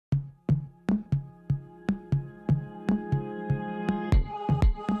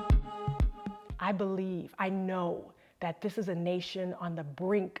I believe, I know that this is a nation on the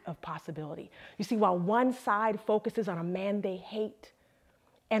brink of possibility. You see, while one side focuses on a man they hate,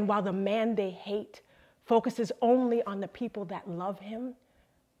 and while the man they hate focuses only on the people that love him,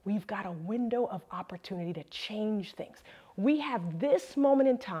 we've got a window of opportunity to change things. We have this moment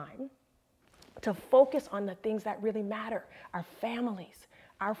in time to focus on the things that really matter, our families,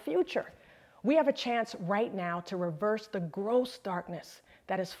 our future. We have a chance right now to reverse the gross darkness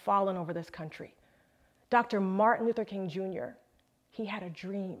that has fallen over this country. Dr. Martin Luther King Jr., he had a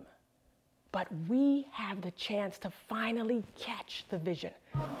dream, but we have the chance to finally catch the vision.